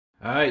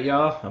Alright,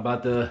 y'all, I'm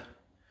about to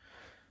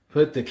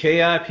put the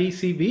KI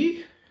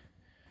PCB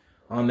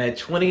on that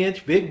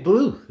 20-inch Big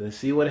Blue. Let's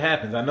see what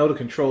happens. I know the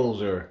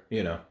controls are,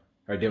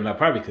 are different. I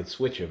probably could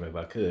switch them if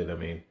I could.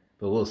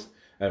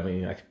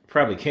 I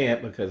probably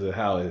can't because of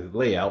how it's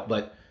layout,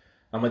 but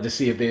I'm going to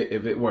see if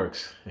it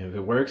works. If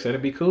it works,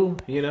 that'd be cool,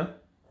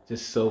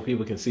 just so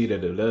people can see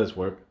that it does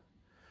work.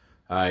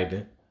 Alright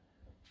then.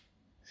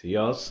 See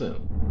y'all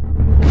soon.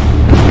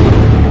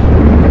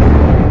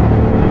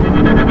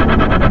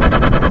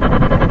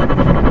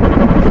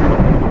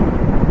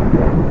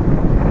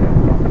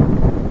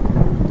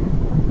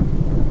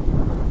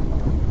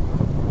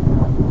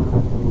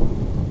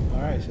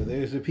 Alright, so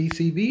there's the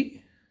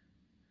PCB.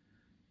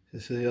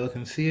 Just so y'all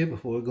can see it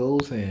before it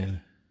goes in.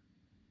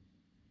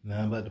 Now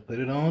I'm about to put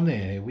it on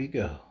there. Here we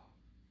go.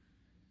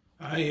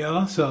 Alright,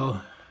 y'all, so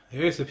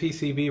there's the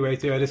PCB right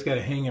there. I just got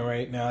it hanging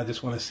right now. I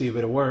just want to see if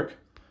it'll work.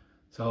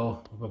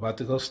 So we're about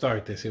to go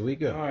start this. Here we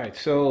go. Alright,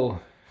 so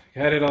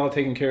got it all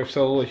taken care of.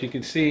 So as you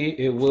can see,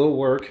 it will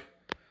work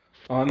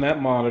on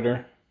that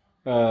monitor.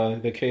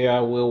 The KI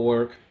will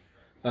work,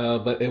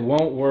 but it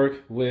won't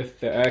work with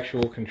the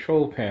actual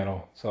control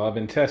panel. So I've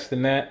been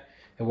testing that.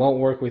 It won't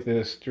work with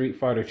the Street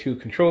Fighter 2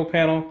 control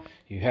panel.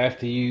 You have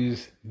to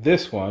use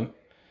this one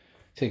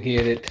to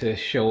get it to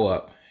show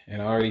up.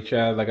 And I already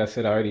tried, like I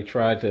said, I already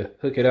tried to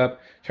hook it up,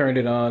 turned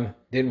it on,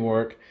 didn't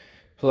work.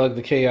 Plugged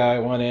the KI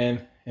one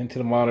in into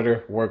the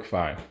monitor, worked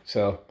fine.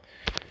 So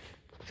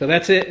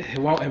that's it. It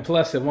won't, and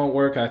plus it won't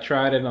work. I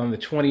tried it on the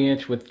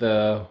 20-inch with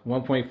the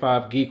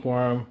 1.5 Geek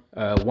worm,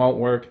 won't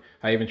work.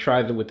 I even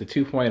tried it with the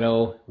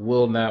 2.0,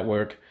 will not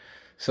work.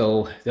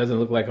 So it doesn't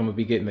look like I'm gonna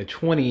be getting a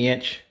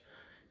 20-inch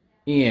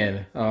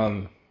in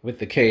with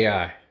the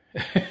KI.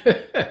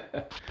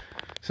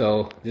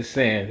 So just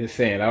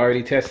saying, I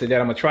already tested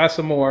that. I'm gonna try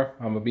some more.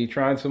 I'm gonna be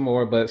trying some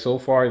more, but so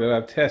far that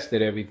I've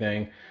tested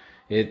everything,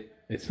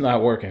 it's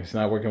not working. It's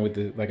not working with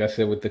the, like I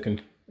said, with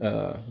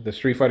the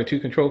Street Fighter 2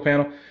 control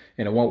panel,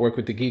 and it won't work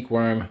with the Geek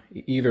worm,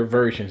 either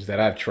versions that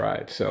I've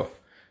tried. So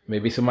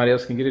maybe somebody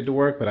else can get it to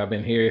work, but I've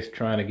been here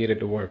trying to get it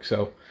to work.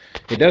 So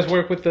it does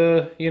work with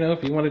the,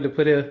 if you wanted to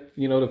put a,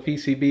 the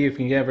PCB, if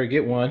you ever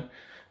get one,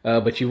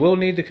 but you will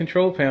need the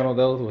control panel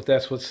though.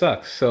 That's what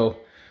sucks. So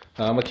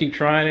I'm gonna keep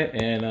trying it,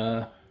 and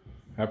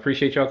I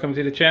appreciate y'all coming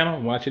to the channel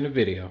and watching the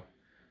video.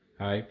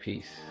 All right,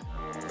 peace.